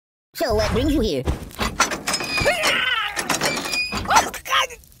So what brings you here? Oh, God!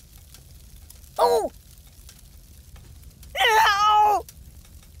 Oh! Ow!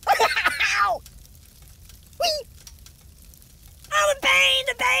 Ow! Whee! Oh, the pain!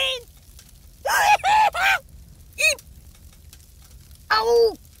 The pain!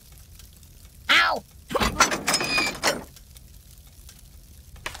 Ow! Ow!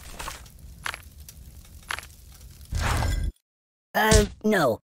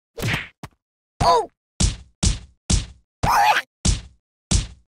 No. Oh! Ow!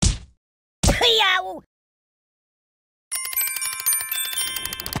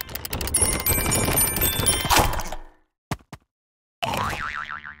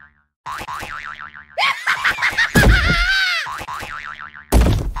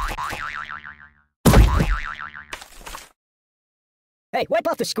 Hey, wipe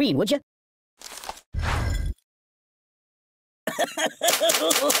off the screen, would you?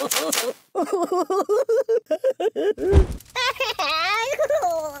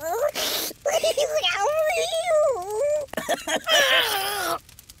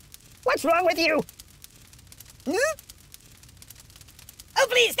 What's wrong with you? Hmm? Oh,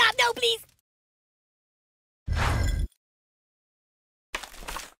 please, stop! No, please!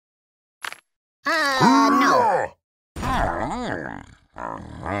 No.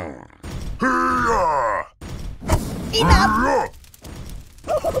 Enough!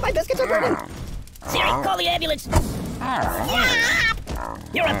 Oh, my biscuits are burning. Siri, call the ambulance!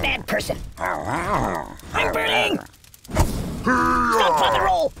 You're a bad person! I'm burning! Stop, drop, and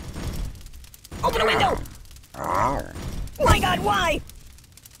roll! Open the window! My God, why?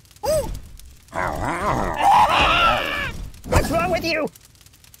 Ooh. What's wrong with you?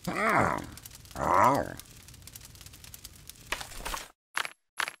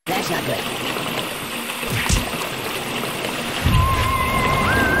 That's not good.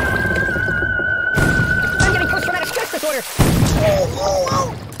 I'm getting post-traumatic stress disorder.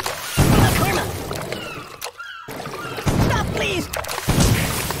 Oh! Karma. Stop, please!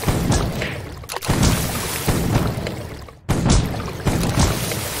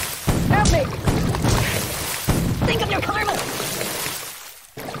 Help me. Think of your karma!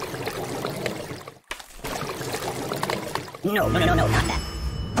 No, not that.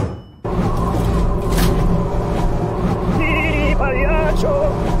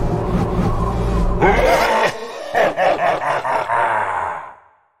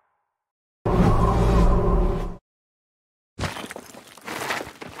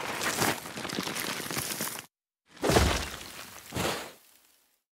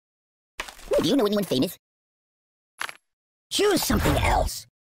 Do you know anyone famous? Choose something else.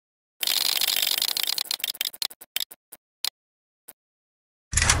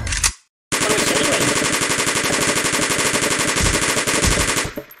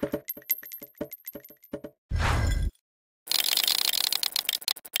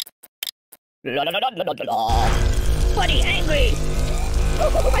 La la la la la la la. Buddy, angry! Oh,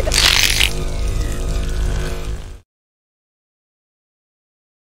 my God.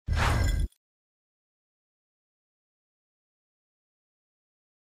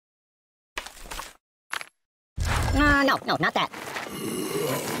 No, not that.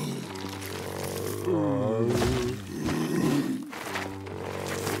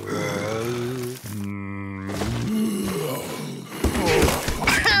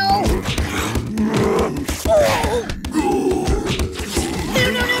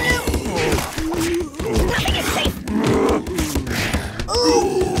 Nothing is safe!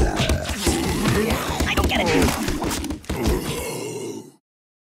 Ooh. I don't get it!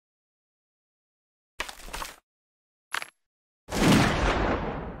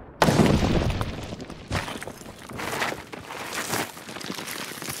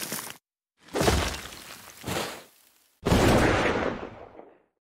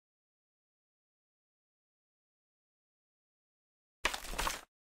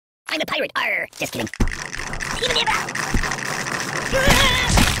 I'm a pirate. Arr! Just kidding.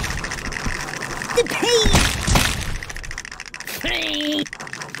 The pain!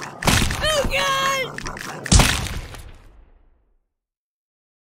 Oh, God!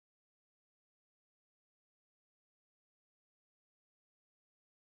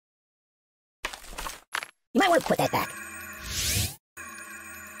 You might want to put that back.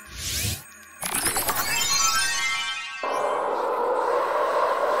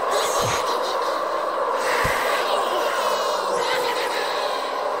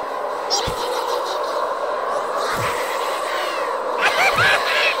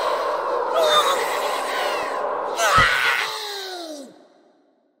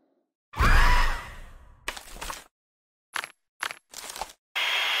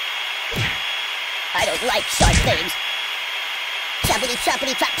 I don't like sharp things. Choppity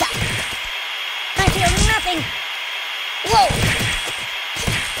choppity chop chop. I feel nothing. Whoa!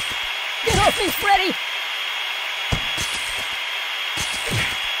 Get off me, Freddy!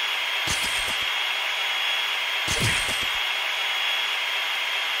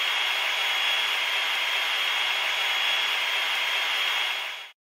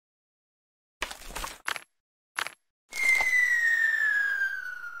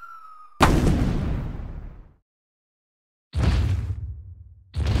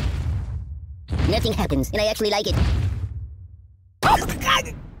 Nothing happens, and I actually like it. Oh,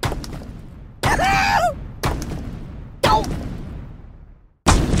 God!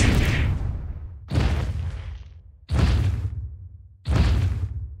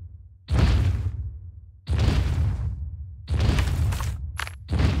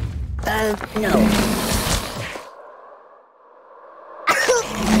 No! No.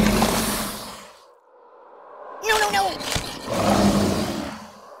 No.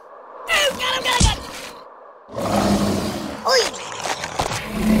 Got him! Oi!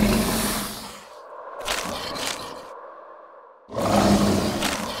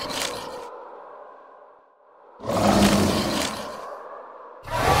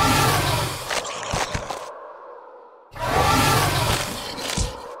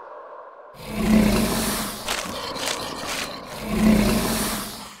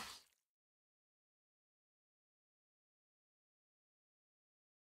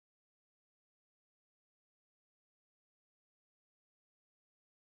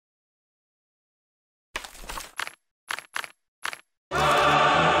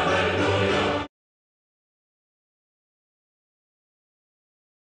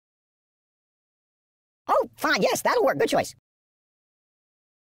 Oh, fine, yes, that'll work. Good choice.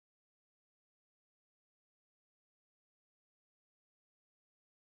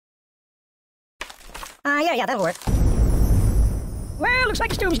 Yeah, that'll work. Well, looks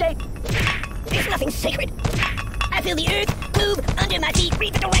like it's doomsday. There's nothing sacred. I feel the earth move under my feet.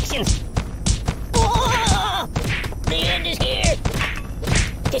 Read the directions. Whoa! The end is here.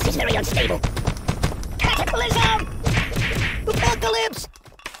 This is very unstable. Cataclysm! Apocalypse!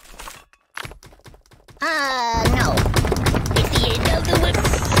 No. It's the end of the world.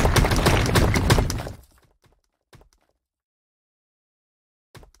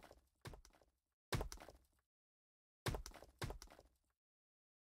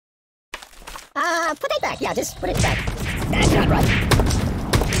 Put that back. Yeah, just put it back. That's not right.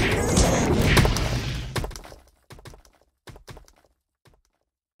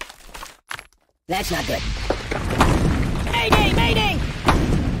 That's not good. Mayday!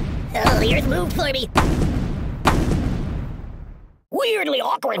 Oh, the earth moved for me. Weirdly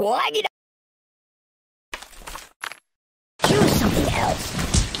awkward. What? Choose something else.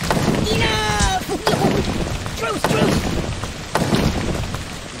 Enough! Truce!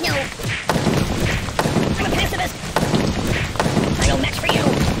 No. I'm a pacifist. I no match for you.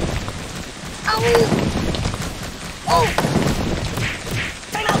 Oh!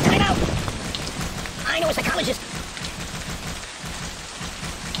 Time out! I know a psychologist.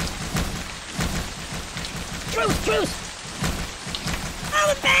 Truce! Oh,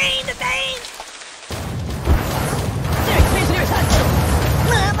 the pain! Derek, prisoners, hospital!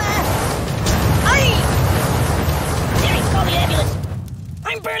 Mama! Aye! Derek, call the ambulance!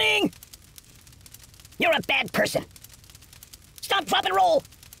 I'm burning! You're a bad person. Stop, drop, and roll!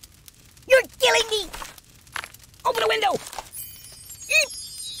 You're killing me! Open a window!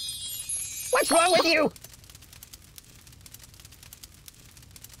 What's wrong with you?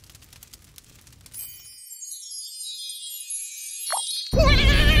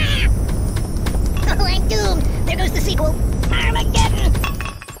 Oh, I'm doomed! There goes the sequel! Armageddon!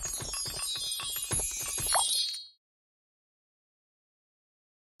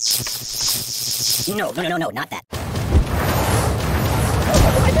 No, not that. Oh,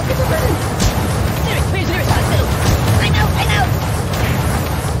 I think it's a burden! Derek, prisoners, hospital! I'm out!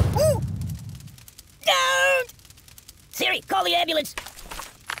 Ooh. Don't! Siri, call the ambulance!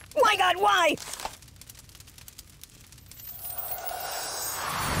 My God, why?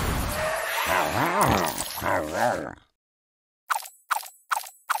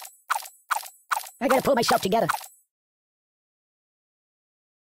 I gotta pull myself together.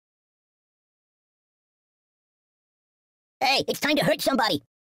 Hey, it's time to hurt somebody.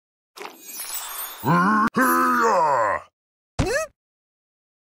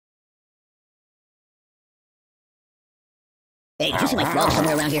 Hey, did you see my frog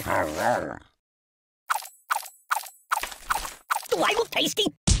somewhere around here? Do I look tasty?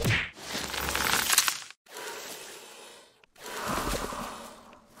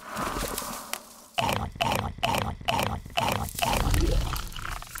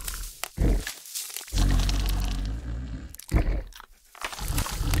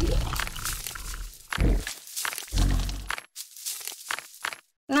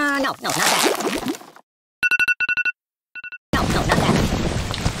 No, not that. No, not that.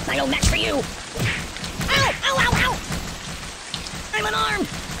 I don't match for you. Ow! Ow, ow, ow! I'm unarmed!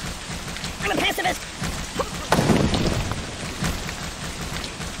 I'm a pacifist!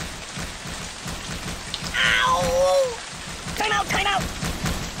 Ow! Time out, time out!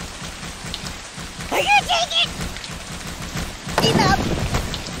 I can't take it! Enough!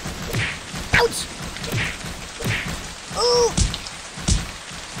 Ouch! Ooh!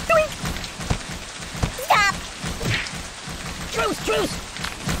 Doink! Stop! Truce!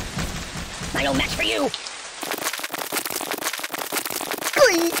 I don't match for you!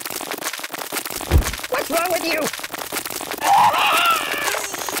 What's wrong with you?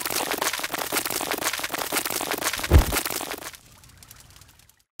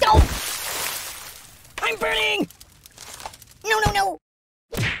 Don't! I'm burning! No!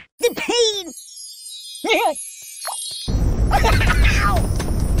 The pain! Ow!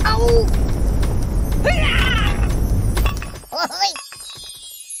 Ow!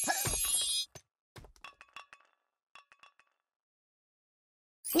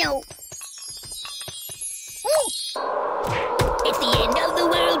 No. Ooh. It's the end of the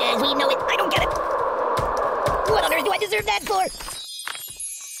world as we know it. I don't get it. What on earth do I deserve that for?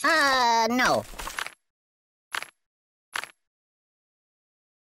 No.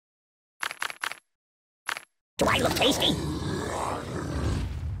 Do I look tasty?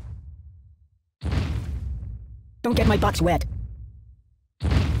 Don't get my box wet.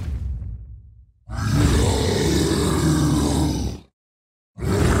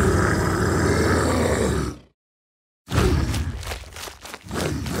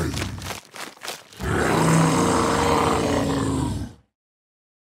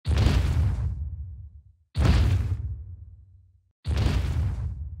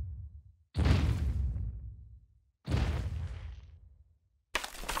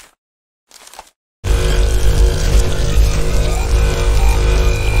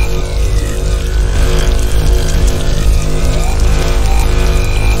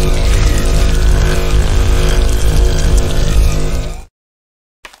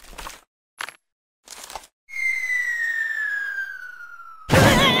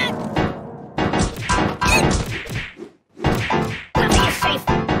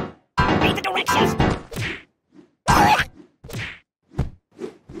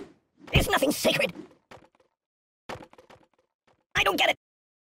 There's nothing sacred. I don't get it.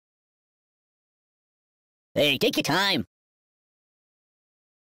 Hey, take your time.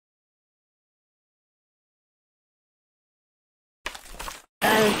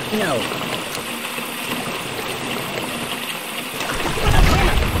 No.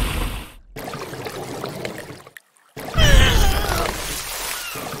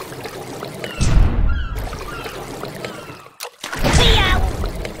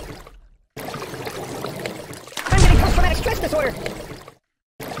 Stress disorder.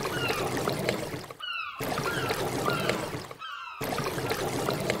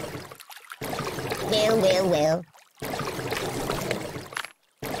 Well.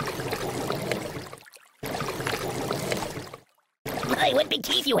 My, what big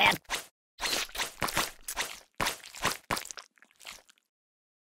teeth you have.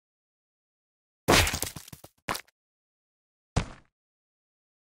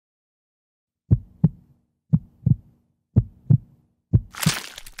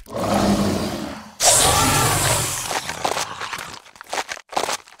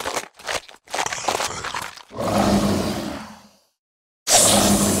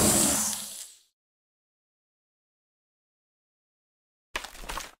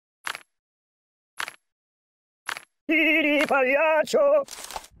 Pagliaccio!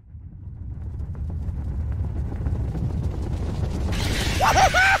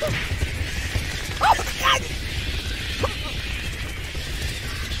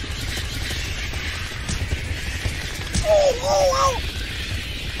 Oh!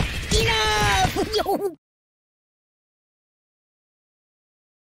 Enough!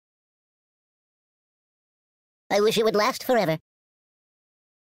 I wish it would last forever.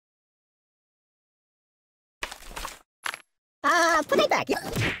 Put it back.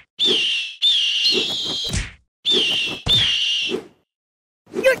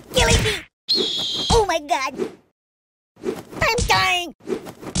 You're killing me! Oh my god! I'm dying!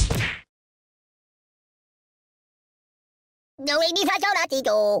 No, hindi sa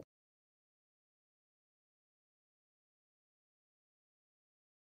dito.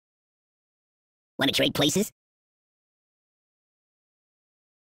 Wanna trade places?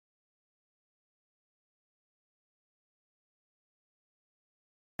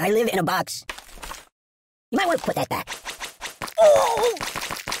 I live in a box. You might want to put that back. Oh!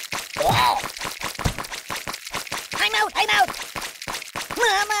 I'm out!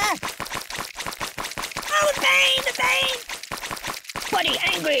 Mama! Oh, the pain! Buddy,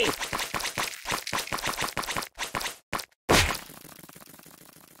 angry!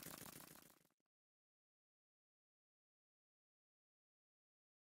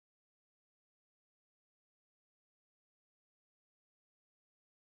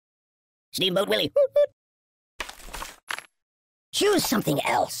 Steamboat Willie. Choose something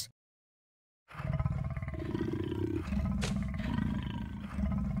else.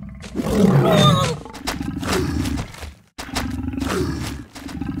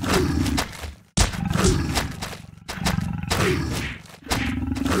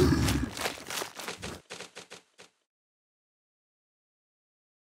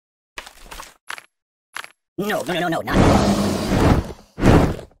 No, not.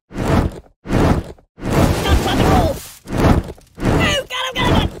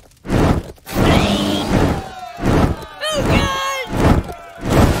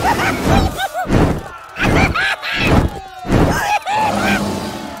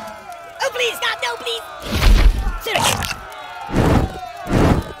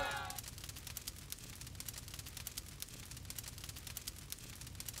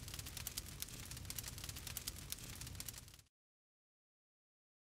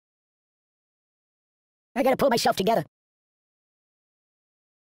 I gotta pull myself together.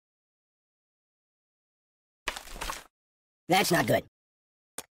 That's not good.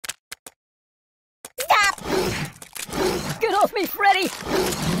 Stop! Get off me, Freddy!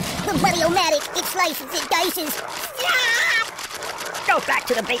 The Buddy-O-Matic, it slices, it dices. Stop! Go back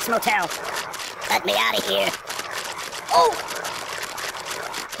to the Bates Motel. Let me out of here. Oh!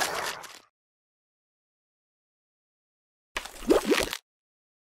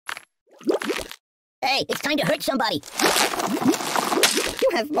 Hey, it's time to hurt somebody. You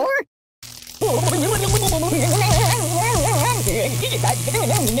have more?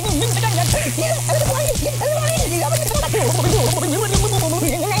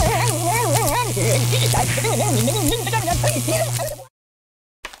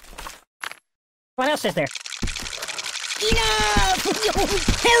 What else is there? Enough!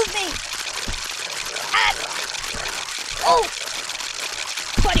 Help me! Ah! Oh!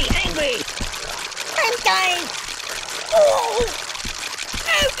 Buddy, angry! I'm dying! Oh!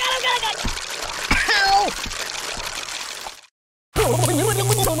 Oh, God! Ow!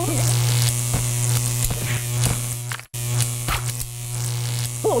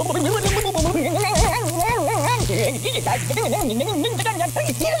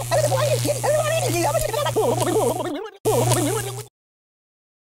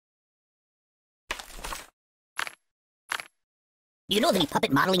 You know of any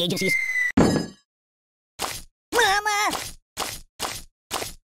puppet modeling agencies? Mama!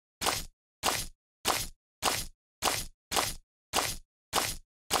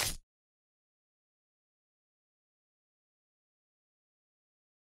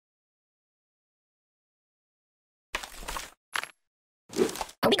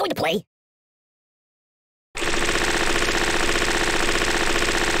 Are we going to play?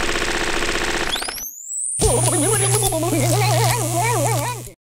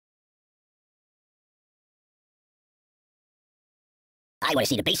 I want to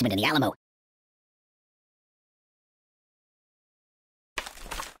see the basement in the Alamo.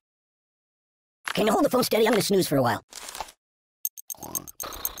 Can you hold the phone steady? I'm going to snooze for a while.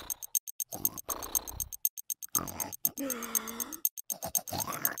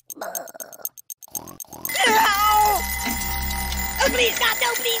 Oh, please, God,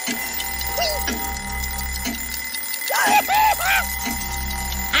 no, please!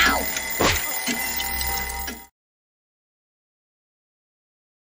 Ow!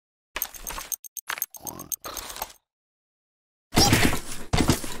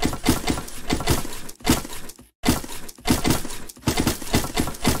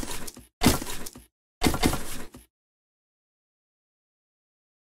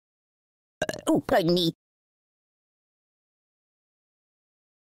 Oh, pardon me.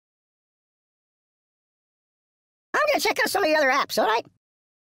 I'm gonna check out some of the other apps, all right?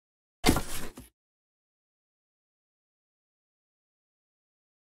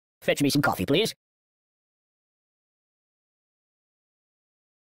 Fetch me some coffee, please.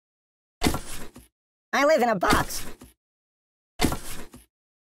 I live in a box.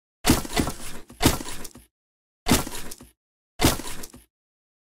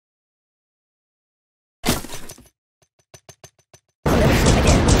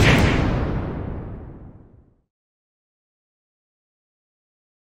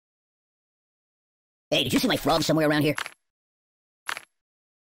 Hey, did you see my frog somewhere around here?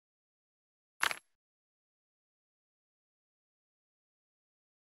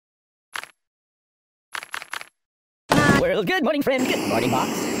 world. Good morning, friend. Good morning,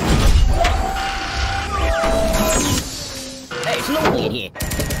 box. Hey, it's lonely in here.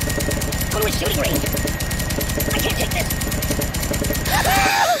 Go to a shooting range. I can't take this.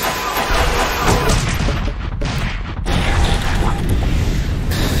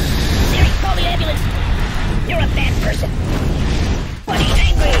 Siri, call the ambulance. You're a bad person. Buddy's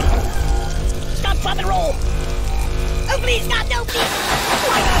angry. Stop, pop, and roll. Oh, please, stop, no, please. Oh,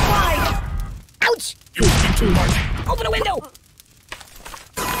 my God, why? Ouch! You speak too much. Open a window.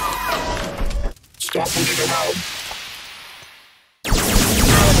 Stop moving around.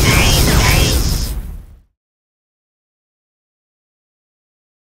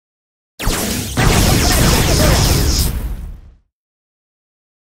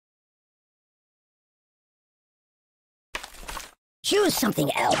 Choose something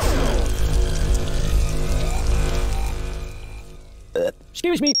else.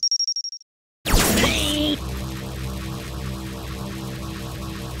 Excuse me.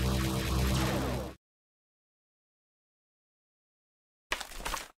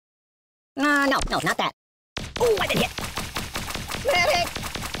 No, not that. Oh, I've been hit. Medic!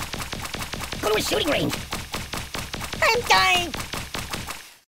 Go to a shooting range. I'm dying.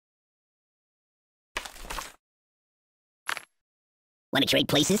 Want to trade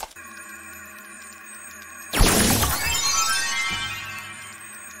places?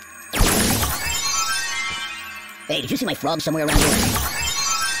 Hey, did you see my frog somewhere around here?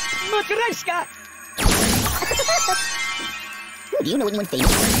 Matryoshka! Do you know anyone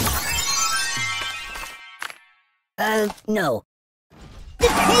famous? No.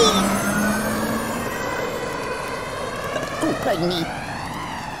 Oh, pardon me.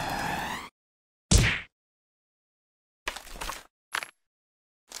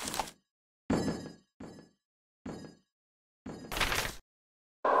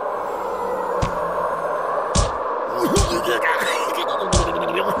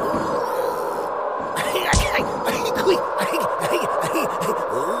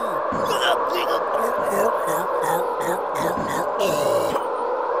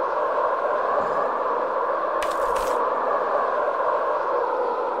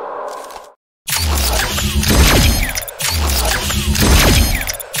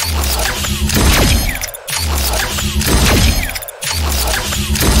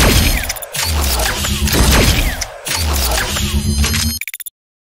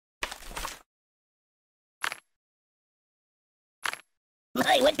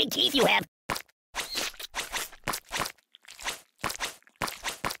 My, what big teeth you have!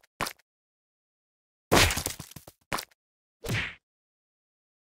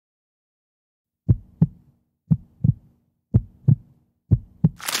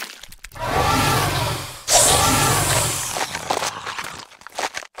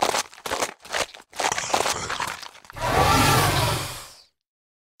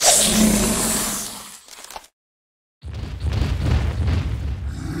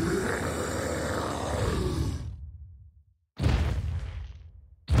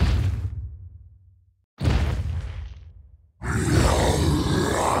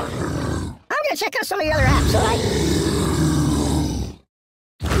 Check out some of the other apps, alright?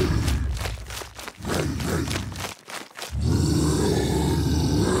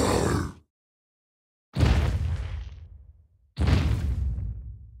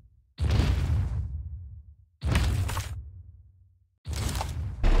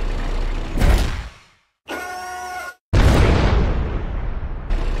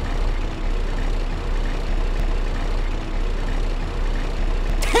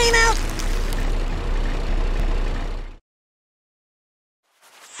 Time out!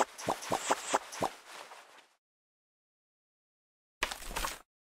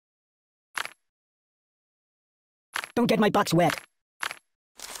 Don't get my box wet.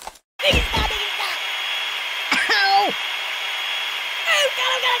 Ow! Oh,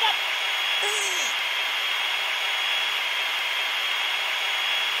 God.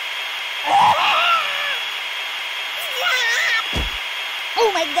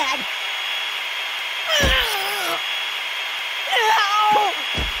 Oh, my God.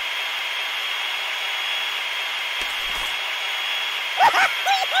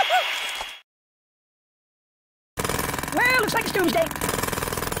 Well, looks like it's doomsday.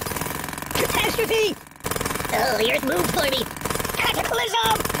 Catastrophe! Oh, the earth moved for me.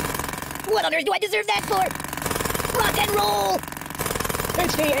 Cataclysm! What on earth do I deserve that for? Rock and roll!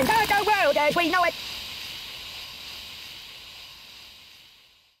 It's the entire world as we know it.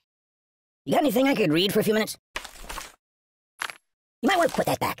 You got anything I could read for a few minutes? You might want to put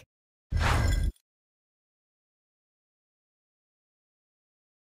that back.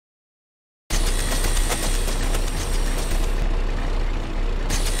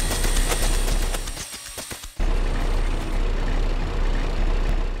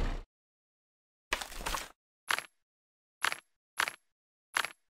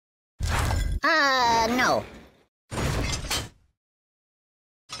 No.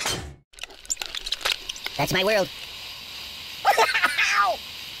 That's my world. Ow!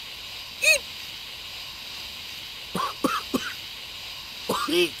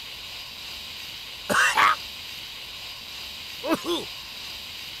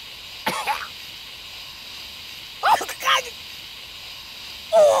 Oh, God!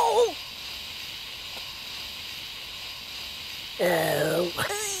 Oh! Oh.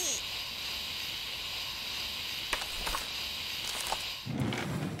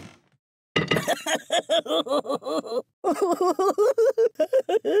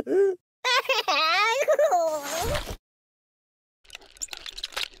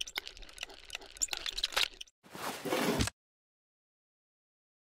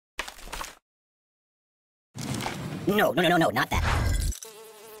 No, not that.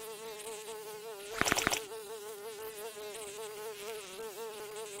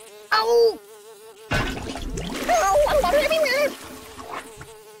 Oh! Oh, water everywhere!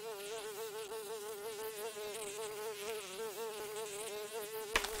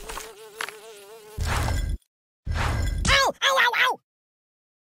 Ow! Ow, ow, ow!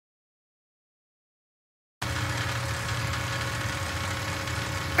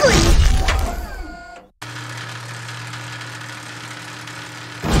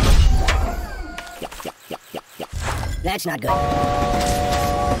 That's not good.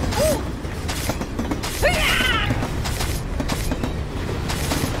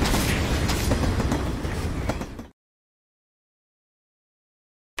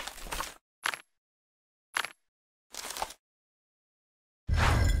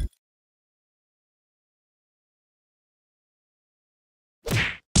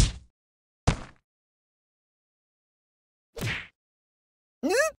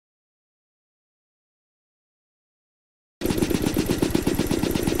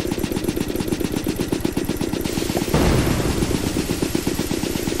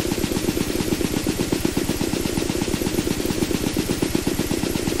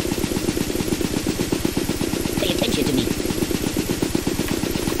 Pay attention to me.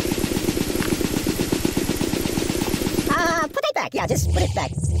 Put it back. Yeah, just put it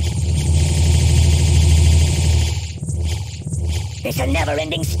back. It's a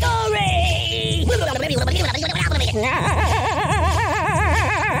never-ending story!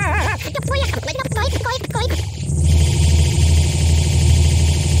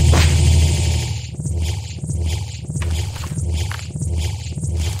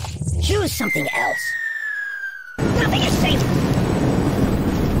 Choose something else. Nothing is safe.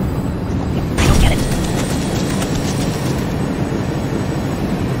 I don't get it.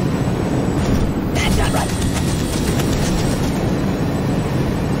 That's not right.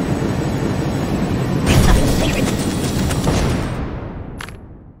 There's nothing sacred.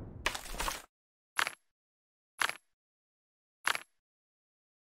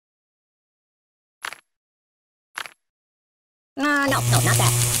 No, not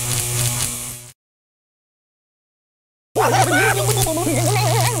that.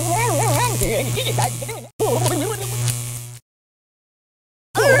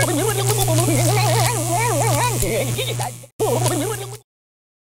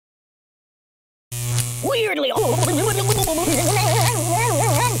 Weirdly.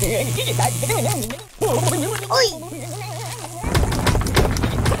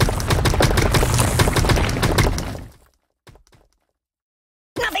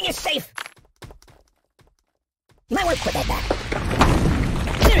 Nothing is safe. You might want to put that back.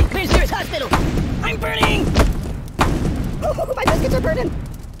 Siri, where's nearest hospital? I'm burning! Oh, my biscuits are burning.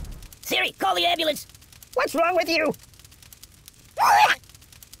 Siri, call the ambulance. What's wrong with you?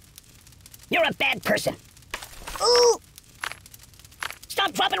 You're a bad person. Ooh!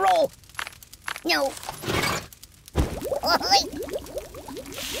 Stop, drop, and roll. No.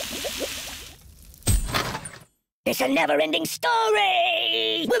 It's a never-ending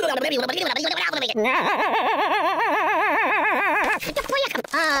story!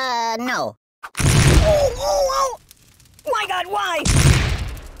 No. Oh! My God, why?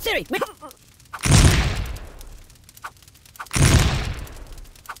 Siri,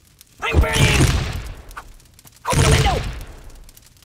 I'm burning!